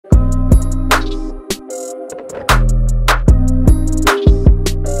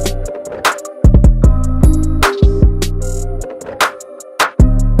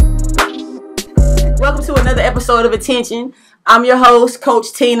episode of Attention. I'm your host,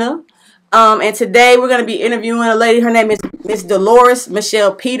 Coach Tina. And today we're going to be interviewing a lady. Her name is Miss Delores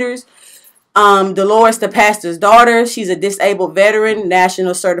Michelle Peters. Delores, the pastor's daughter. She's a disabled veteran,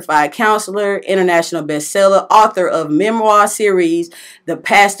 national certified counselor, international bestseller, author of memoir series, The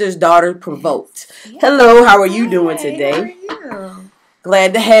Pastor's Daughter, Provoked. Yeah. Hello, how are you doing today? How are you?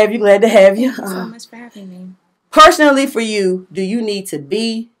 Glad to have you. Glad to have you. Thank you so much for having me. Personally, for you, do you need to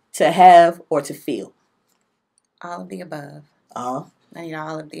be, to have, or to feel? All of the above. All? I need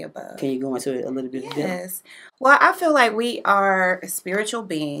all of the above. Can you go into it a little bit? Yes. Well, I feel like we are spiritual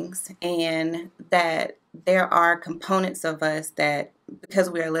beings and that there are components of us that, because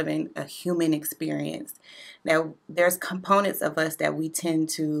we are living a human experience, that there's components of us that we tend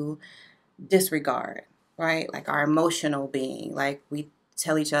to disregard, right? Like our emotional being. Like we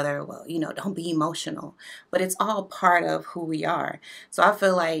tell each other, well, don't be emotional. But it's all part of who we are. So I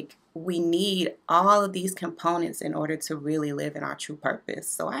feel like we need all of these components in order to really live in our true purpose.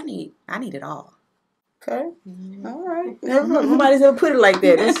 So I need it all. Okay. Mm-hmm. All right. Nobody's ever put it like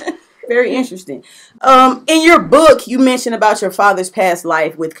that. That's very interesting. In your book, you mentioned about your father's past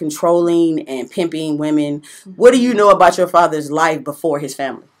life with controlling and pimping women. What do you know about your father's life before his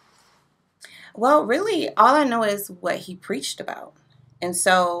family? Well, really, all I know is what he preached about. And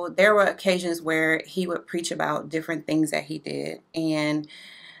so there were occasions where he would preach about different things that he did. And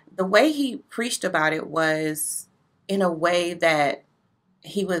the way he preached about it was in a way that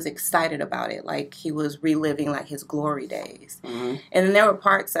he was excited about it. Like he was reliving like his glory days. Mm-hmm. And then there were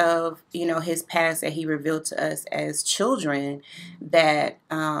parts of, his past that he revealed to us as children that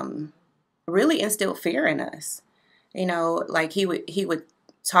really instilled fear in us. Like he would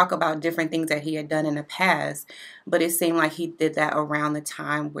talk about different things that he had done in the past, but it seemed like he did that around the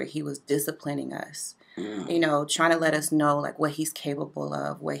time where he was disciplining us, trying to let us know like what he's capable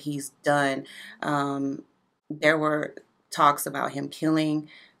of, what he's done. There were talks about him killing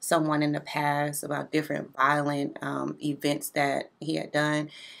someone in the past, about different violent events that he had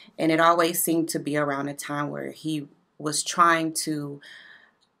done. And it always seemed to be around a time where he was trying to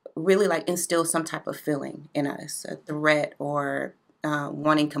really like instill some type of feeling in us, a threat or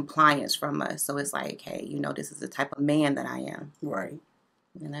wanting compliance from us. So it's like, hey, this is the type of man that I am. Right.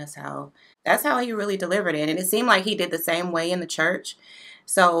 And that's how he really delivered it. And it seemed like he did the same way in the church.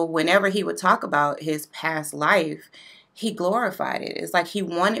 So whenever he would talk about his past life, he glorified it. It's like he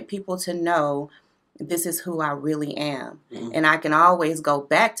wanted people to know this is who I really am. Mm. And I can always go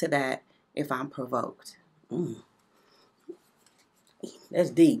back to that if I'm provoked. Mm. That's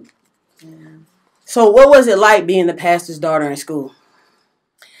deep. Yeah. So what was it like being the pastor's daughter in school?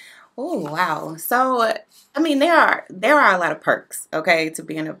 Oh, wow. So, there are a lot of perks, okay, to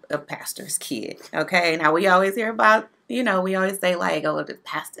being a pastor's kid, okay? Now, we always hear about, we always say, like, oh, the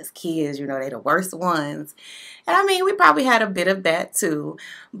pastor's kids, they're the worst ones. And, we probably had a bit of that, too.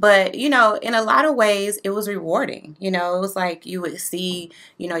 But, in a lot of ways, it was rewarding. It was like you would see,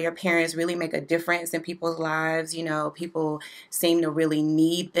 your parents really make a difference in people's lives. People seem to really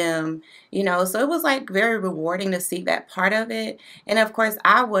need them, So it was, like, very rewarding to see that part of it. And, of course,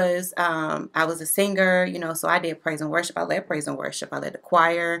 I was a singer, so I did praise and worship. I led praise and worship. I led the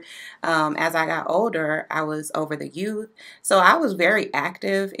choir. As I got older, I was over the youth. So I was very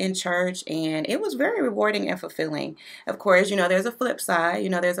active in church, and it was very rewarding and fulfilling. Of course, there's a flip side.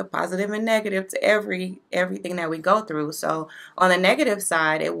 There's a positive and negative to everything that we go through. So on the negative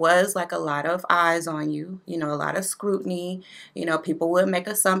side, it was like a lot of eyes on you, a lot of scrutiny. People would make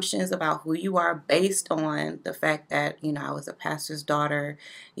assumptions about who you are based on the fact that, I was a pastor's daughter,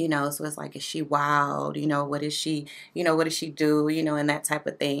 so it's like, is she wild? What is she, what does she do? And that type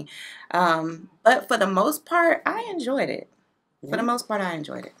of thing. But for the most part, I enjoyed it. For the most part, I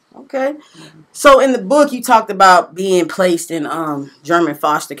enjoyed it. Okay. So in the book, you talked about being placed in German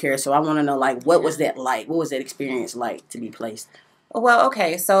foster care. So I want to know, like, what was that like? What was that experience like to be placed? Well,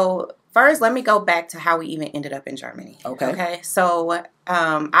 okay. So first, let me go back to how we even ended up in Germany. Okay. So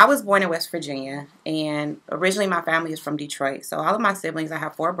I was born in West Virginia, and originally my family is from Detroit. So all of my siblings, I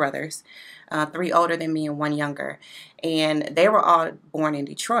have 4 brothers, 3 older than me and 1 younger, and they were all born in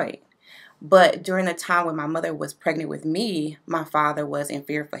Detroit. But during the time when my mother was pregnant with me, my father was in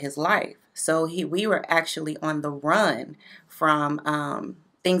fear for his life. So we were actually on the run from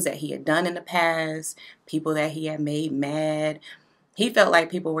things that he had done in the past, people that he had made mad. He felt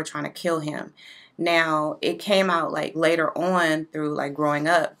like people were trying to kill him. Now, it came out like later on through like growing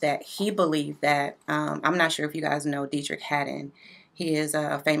up that he believed that, I'm not sure if you guys know Dietrich Haddon. He is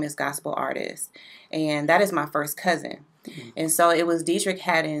a famous gospel artist, and that is my first cousin. Mm-hmm. And so it was Dietrich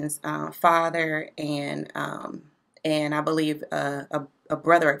Haddon's father and I believe a a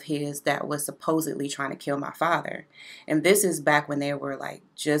brother of his that was supposedly trying to kill my father. And this is back when they were like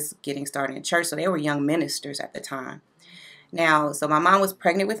just getting started in church. So they were young ministers at the time. Now, so my mom was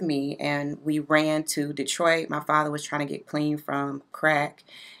pregnant with me and we ran to Detroit. My father was trying to get clean from crack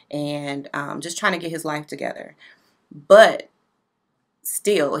and just trying to get his life together. But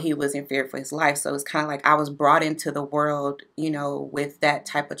still, he was in fear for his life. So it's kind of like I was brought into the world, with that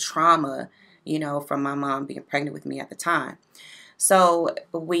type of trauma, from my mom being pregnant with me at the time. So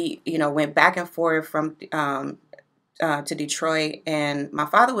we, went back and forth from to Detroit, and my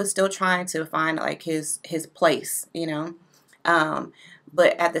father was still trying to find like his place,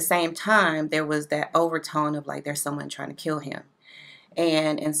 but at the same time, there was that overtone of like there's someone trying to kill him,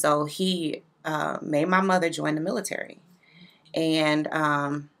 and so he made my mother join the military, and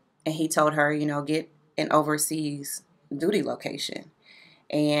he told her, get an overseas duty location.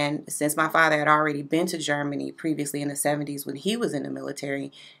 And since my father had already been to Germany previously in the 70s when he was in the military,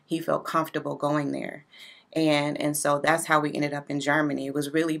 he felt comfortable going there. And so that's how we ended up in Germany. It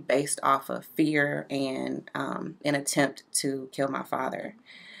was really based off of fear and an attempt to kill my father.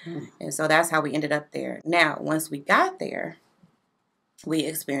 And so that's how we ended up there. Now, once we got there, we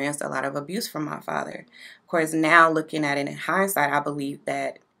experienced a lot of abuse from my father. Of course, now looking at it in hindsight, I believe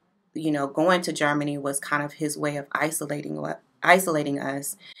that, going to Germany was kind of his way of isolating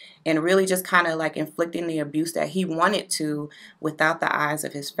us and really just kind of like inflicting the abuse that he wanted to without the eyes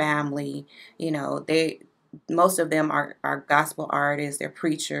of his family. Most of them are gospel artists, they're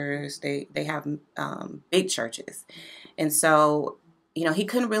preachers, they have big churches. And so, he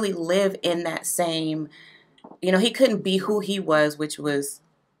couldn't really live in that same, he couldn't be who he was, which was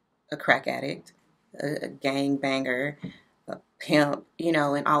a crack addict, a gang banger, a pimp,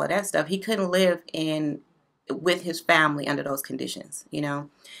 and all of that stuff. He couldn't live with his family under those conditions,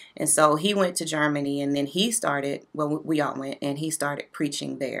 And so he went to Germany, and then we all went, and he started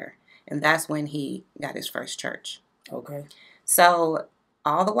preaching there. And that's when he got his first church. Okay. So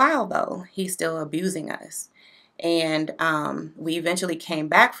all the while, though, he's still abusing us. And we eventually came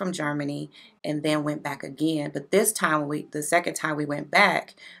back from Germany and then went back again. But this time, the second time we went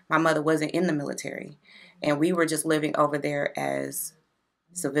back, my mother wasn't in the military. And we were just living over there as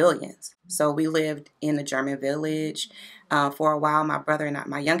civilians. So we lived in the German village. For a while,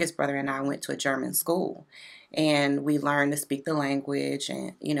 my youngest brother and I went to a German school. And we learned to speak the language,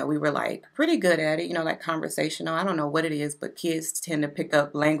 and, we were like pretty good at it, like conversational. I don't know what it is, but kids tend to pick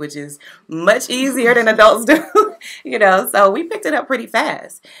up languages much easier than adults do, so we picked it up pretty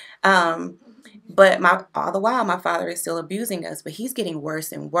fast. But all the while, my father is still abusing us, but he's getting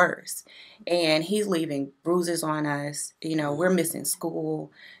worse and worse. And he's leaving bruises on us. We're missing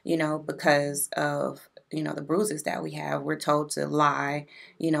school, because of, the bruises that we have. We're told to lie,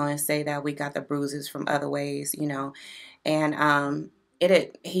 and say that we got the bruises from other ways, And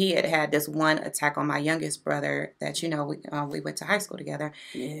he had this one attack on my youngest brother that, we went to high school together.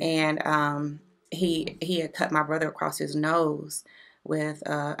 Yeah. And he had cut my brother across his nose with,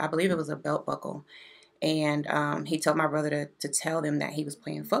 I believe it was a belt buckle. And he told my brother to tell them that he was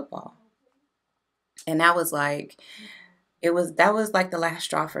playing football. And that was like the last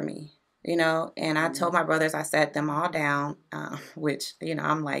straw for me, and I told my brothers, I sat them all down, which,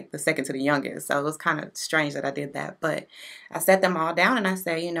 I'm like the second to the youngest. So it was kind of strange that I did that. But I sat them all down and I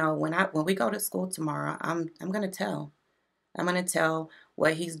said, when we go to school tomorrow, I'm going to tell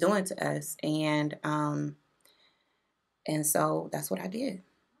what he's doing to us. And so that's what I did.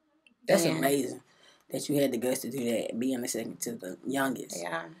 That's amazing that you had the guts to do that, being the second to the youngest.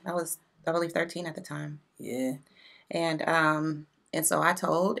 Yeah, I was, I believe, 13 at the time. Yeah. And so I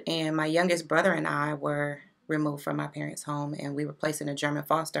told, and my youngest brother and I were removed from my parents' home, and we were placed in a German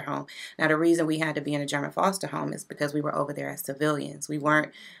foster home. Now, the reason we had to be in a German foster home is because we were over there as civilians. We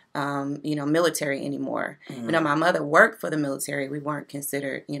weren't, military anymore. Mm-hmm. My mother worked for the military. We weren't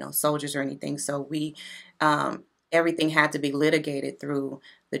considered, soldiers or anything. So we, everything had to be litigated through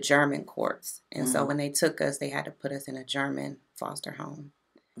the German courts. And so when they took us, they had to put us in a German foster home.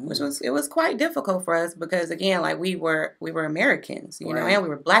 It was quite difficult for us because, again, like we were Americans, and we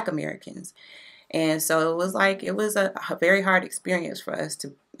were Black Americans. And so it was a very hard experience for us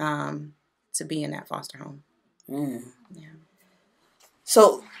to be in that foster home. Mm. Yeah.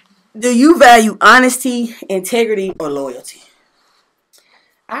 So do you value honesty, integrity, or loyalty?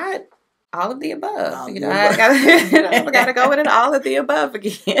 All of the above. I gotta go with it. All of the above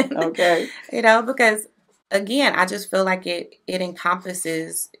again. Okay. Because, again, I just feel like it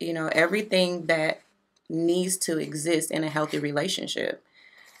encompasses, everything that needs to exist in a healthy relationship.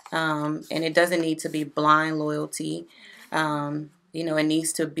 And it doesn't need to be blind loyalty. It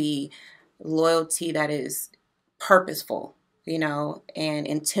needs to be loyalty that is purposeful. you know, and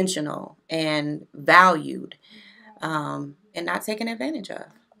intentional and valued, and not taken advantage of.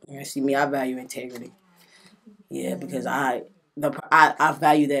 Yeah, see me, I value integrity. Yeah, because I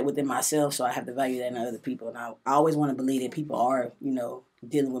value that within myself, so I have to value that in other people. And I always want to believe that people are,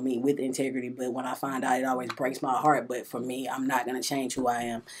 dealing with me with integrity. But when I find out, it always breaks my heart. But for me, I'm not going to change who I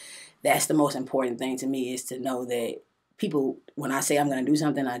am. That's the most important thing to me, is to know that people, when I say I'm going to do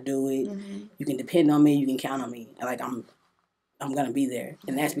something, I do it. Mm-hmm. You can depend on me. You can count on me. Like, I'm going to be there.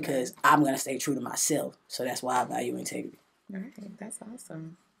 And that's because I'm going to stay true to myself. So that's why I value integrity. All right, that's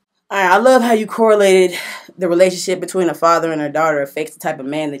awesome. All right, I love how you correlated the relationship between a father and a daughter affects the type of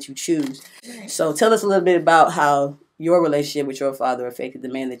man that you choose. Right. So tell us a little bit about how your relationship with your father affected the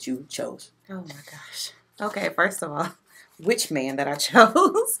man that you chose. Oh my gosh. Okay, first of all, which man that I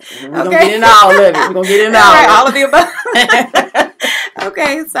chose? We're going to get into all of it. We're going to get into all of the above.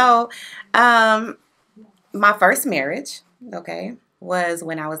 Okay, so my first marriage, okay, was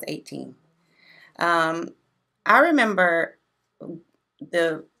when I was 18. I remember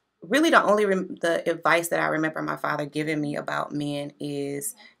the advice that I remember my father giving me about men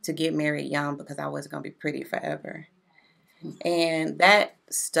is to get married young, because I wasn't going to be pretty forever. And that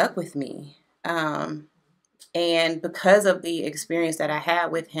stuck with me. And because of the experience that I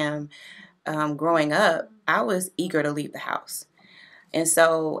had with him growing up, I was eager to leave the house. And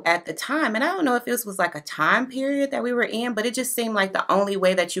so at the time, and I don't know if this was like a time period that we were in, but it just seemed like the only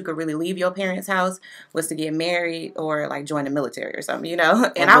way that you could really leave your parents' house was to get married or like join the military or something, you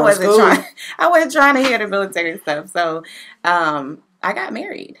know. And I wasn't trying to hear the military stuff. So I got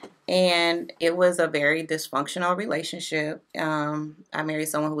married, and it was a very dysfunctional relationship. I married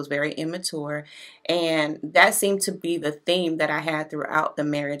someone who was very immature, and that seemed to be the theme that I had throughout the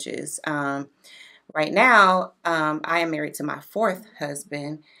marriages. Right now, I am married to my fourth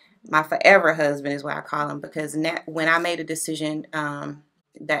husband. My forever husband is what I call him, because when I made a decision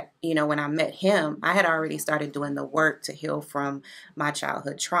that, when I met him, I had already started doing the work to heal from my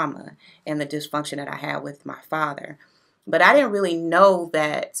childhood trauma and the dysfunction that I had with my father. But I didn't really know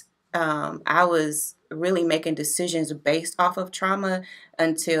that I was really making decisions based off of trauma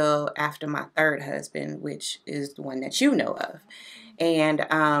until after my third husband, which is the one that you know of. And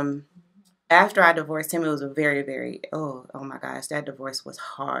after I divorced him, it was a very, very, oh my gosh, that divorce was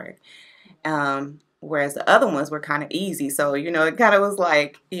hard. Whereas the other ones were kind of easy. So, it kind of was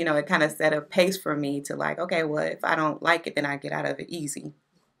like, it kind of set a pace for me to like, okay, well, if I don't like it, then I get out of it easy.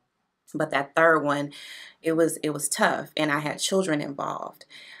 But that third one, it was tough, and I had children involved.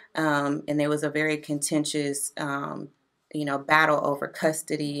 And there was a very contentious, battle over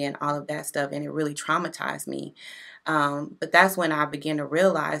custody and all of that stuff, and it really traumatized me. But that's when I began to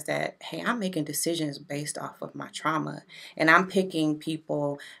realize that, hey, I'm making decisions based off of my trauma, and I'm picking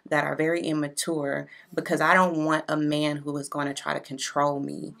people that are very immature because I don't want a man who is going to try to control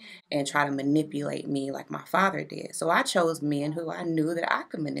me and try to manipulate me like my father did. So I chose men who I knew that I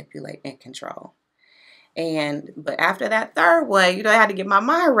could manipulate and control. But after that third one, I had to get my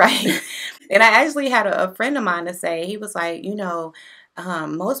mind right. And I actually had a friend of mine to say, he was like,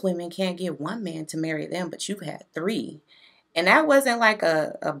 most women can't get one man to marry them, but you've had three. And that wasn't like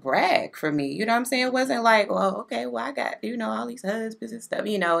a brag for me. You know what I'm saying? It wasn't like, well, okay, well, I got, all these husbands and stuff.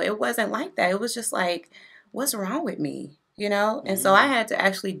 It wasn't like that. It was just like, what's wrong with me? And so I had to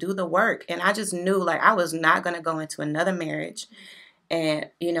actually do the work. And I just knew like I was not going to go into another marriage and,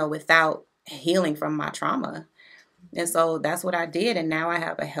 without healing from my trauma. And so that's what I did. And now I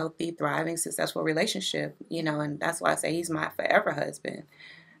have a healthy, thriving, successful relationship, and that's why I say he's my forever husband,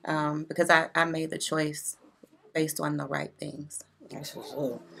 because I made the choice based on the right things. That's what's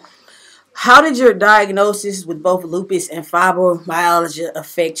up. How did your diagnosis with both lupus and fibromyalgia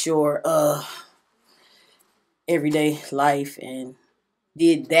affect your everyday life? And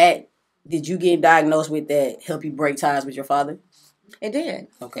did you get diagnosed with that help you break ties with your father? It did.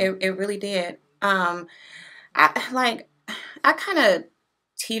 Okay. It really did. I kind of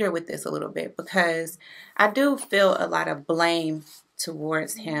teeter with this a little bit because I do feel a lot of blame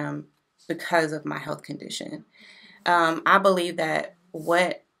towards him because of my health condition. I believe that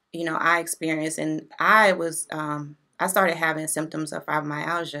what, I experienced, and I started having symptoms of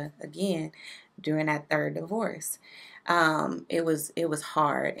fibromyalgia again during that third divorce. It was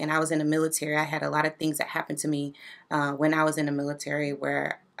hard, and I was in the military. I had a lot of things that happened to me when I was in the military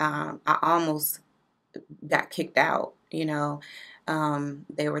where I almost got kicked out. They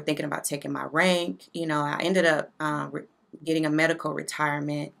were thinking about taking my rank. I ended up getting a medical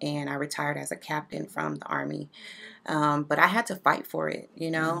retirement, and I retired as a captain from the Army. But I had to fight for it,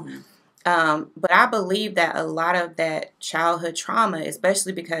 But I believe that a lot of that childhood trauma,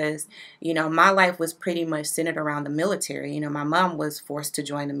 especially because, my life was pretty much centered around the military. My mom was forced to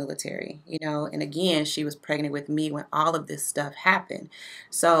join the military, and again, she was pregnant with me when all of this stuff happened.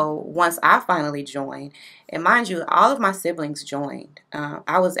 So once I finally joined, and mind you, all of my siblings joined.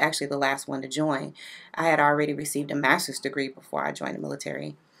 I was actually the last one to join. I had already received a master's degree before I joined the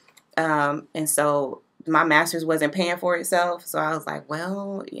military. And so my master's wasn't paying for itself. So I was like,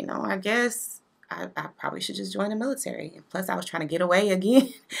 well, I guess I probably should just join the military. And plus, I was trying to get away again.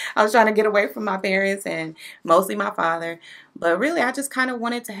 I was trying to get away from my parents and mostly my father. But really, I just kind of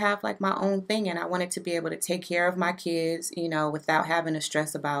wanted to have like my own thing. And I wanted to be able to take care of my kids, without having to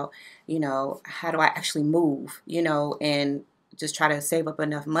stress about, how do I actually move, and just try to save up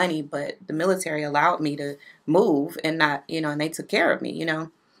enough money. But the military allowed me to move and not, and they took care of me,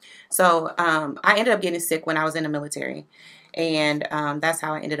 So I ended up getting sick when I was in the military. And that's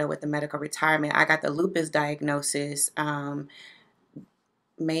how I ended up with the medical retirement. I got the lupus diagnosis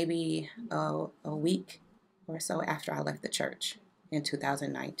maybe a week or so after I left the church in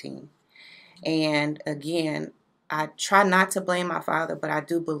 2019. And again, I try not to blame my father, but I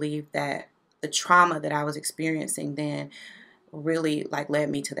do believe that the trauma that I was experiencing then really led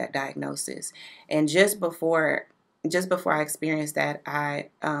me to that diagnosis. And just before I experienced that,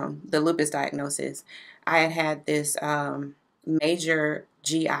 the lupus diagnosis, I had this major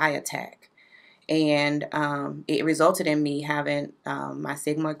GI attack, and it resulted in me having my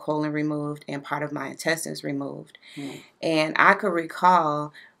sigmoid colon removed and part of my intestines removed. And I could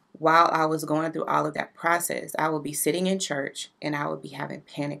recall while I was going through all of that process, I would be sitting in church and I would be having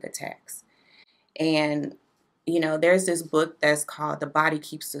panic attacks. And there's this book that's called The Body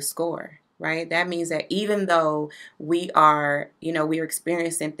Keeps the Score, right? That means that even though we are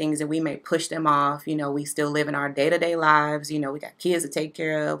experiencing things and we may push them off, we still live in our day-to-day lives, we got kids to take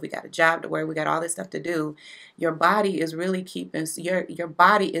care of, we got a job to work, we got all this stuff to do. Your body is really your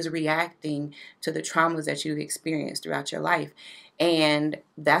body is reacting to the traumas that you've experienced throughout your life. And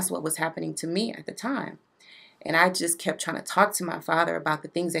that's what was happening to me at the time. And I just kept trying to talk to my father about the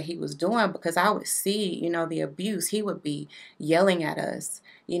things that he was doing, because I would see, the abuse. He would be yelling at us,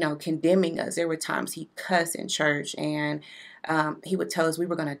 condemning us. There were times he cussed in church, and he would tell us we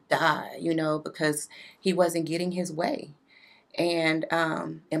were going to die, because he wasn't getting his way. And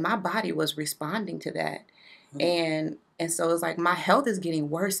my body was responding to that. And so it's like my health is getting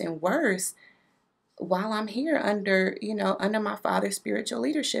worse and worse while I'm here under my father's spiritual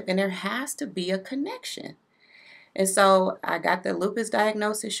leadership. And there has to be a connection. And so I got the lupus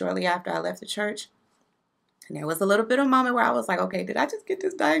diagnosis shortly after I left the church. And there was a little bit of a moment where I was like, okay, did I just get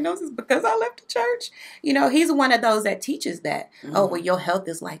this diagnosis because I left the church? He's one of those that teaches that, oh, well, your health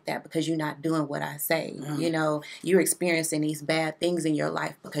is like that because you're not doing what I say. You're experiencing these bad things in your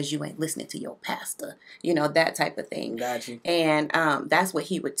life because you ain't listening to your pastor, that type of thing. Got you. And that's what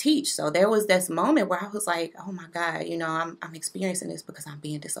he would teach. So there was this moment where I was like, oh my God, I'm experiencing this because I'm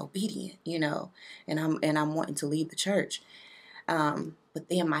being disobedient, and I'm wanting to leave the church. But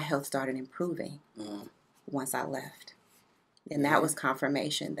then my health started improving. Once I left. And that was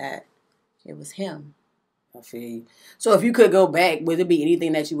confirmation that it was him. I feel you. So if you could go back, would there be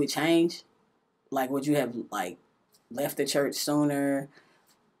anything that you would change? Like, would you have, left the church sooner?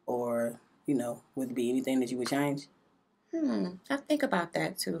 Or, would there be anything that you would change? I think about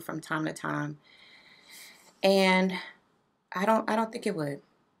that, too, from time to time. And I don't think it would.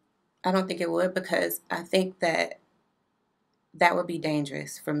 I don't think it would, because I think that would be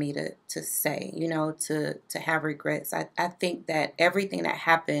dangerous for me to say, to have regrets. I think that everything that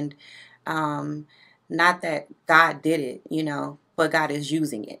happened, not that God did it, but God is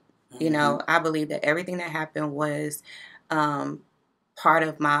using it. I believe that everything that happened was part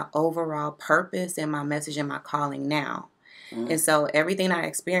of my overall purpose and my message and my calling now. And so everything I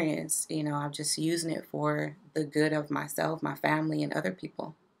experienced, I'm just using it for the good of myself, my family, and other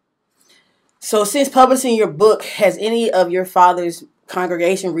people. So since publishing your book, has any of your father's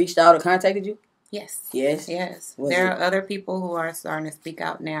congregation reached out or contacted you? Yes. Yes? Yes. There are other people who are starting to speak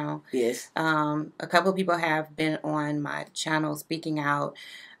out now. Yes. A couple of people have been on my channel speaking out.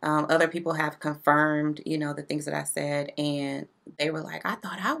 Other people have confirmed, the things that I said, and they were like, I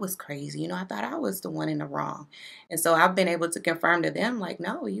thought I was crazy. I thought I was the one in the wrong. And so I've been able to confirm to them, like,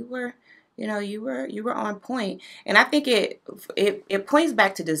 no, you were on point. And I think it points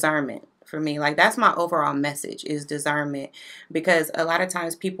back to discernment. For me, that's my overall message, is discernment, because a lot of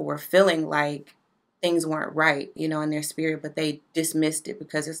times people were feeling like things weren't right, in their spirit, but they dismissed it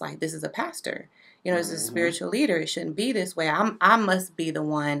because it's like, this is a pastor, it's a spiritual leader. It shouldn't be this way. I must be the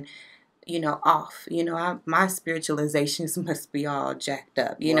one, off. My spiritualizations must be all jacked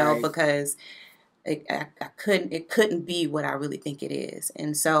up, because it couldn't be what I really think it is.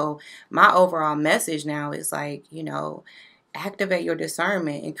 And so my overall message now is like, activate your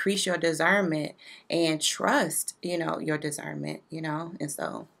discernment, increase your discernment, and trust, your discernment, And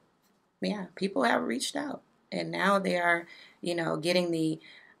so, yeah, people have reached out, and now they are, getting the,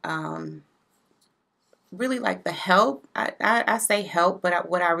 really like the help. I say help, but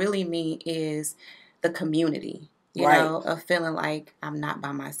what I really mean is the community, of feeling like I'm not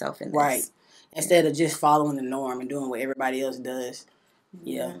by myself in this. Right. Instead of just following the norm and doing what everybody else does.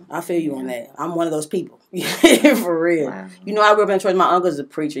 Yeah, I feel you on that. I'm one of those people. For real. Wow. I grew up in church. My uncle's a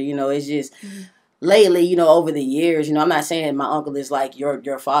preacher. It's just lately, over the years, I'm not saying my uncle is like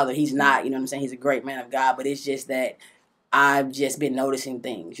your father. He's not, what I'm saying? He's a great man of God. But it's just that I've just been noticing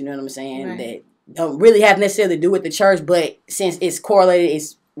things, what I'm saying, right, that don't really have necessarily to do with the church. But since it's correlated,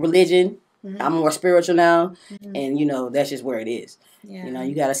 it's religion. Mm-hmm. I'm more spiritual now. Mm-hmm. And, that's just where it is. Yeah.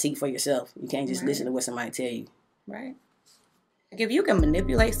 You got to seek for yourself. You can't just listen to what somebody tell you. Right. If you can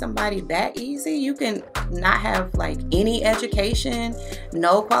manipulate somebody that easy, you can not have like any education,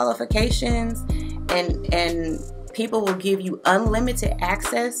 no qualifications, and people will give you unlimited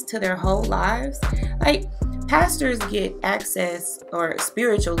access to their whole lives. Like pastors get access, or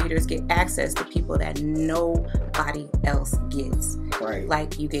spiritual leaders get access to people that nobody else gets. Right.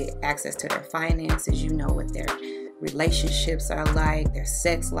 Like you get access to their finances, what their relationships are like, their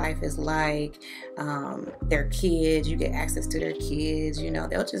sex life is like, their kids, you get access to their kids,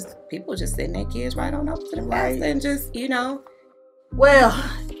 people just send their kids right on up to the pastor and just, Well,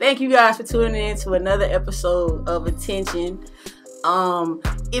 thank you guys for tuning in to another episode of Attention.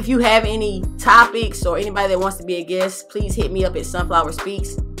 If you have any topics or anybody that wants to be a guest, please hit me up at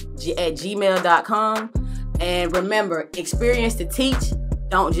sunflowerspeaks@gmail.com. And remember, experience to teach,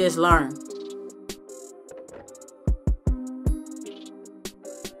 don't just learn.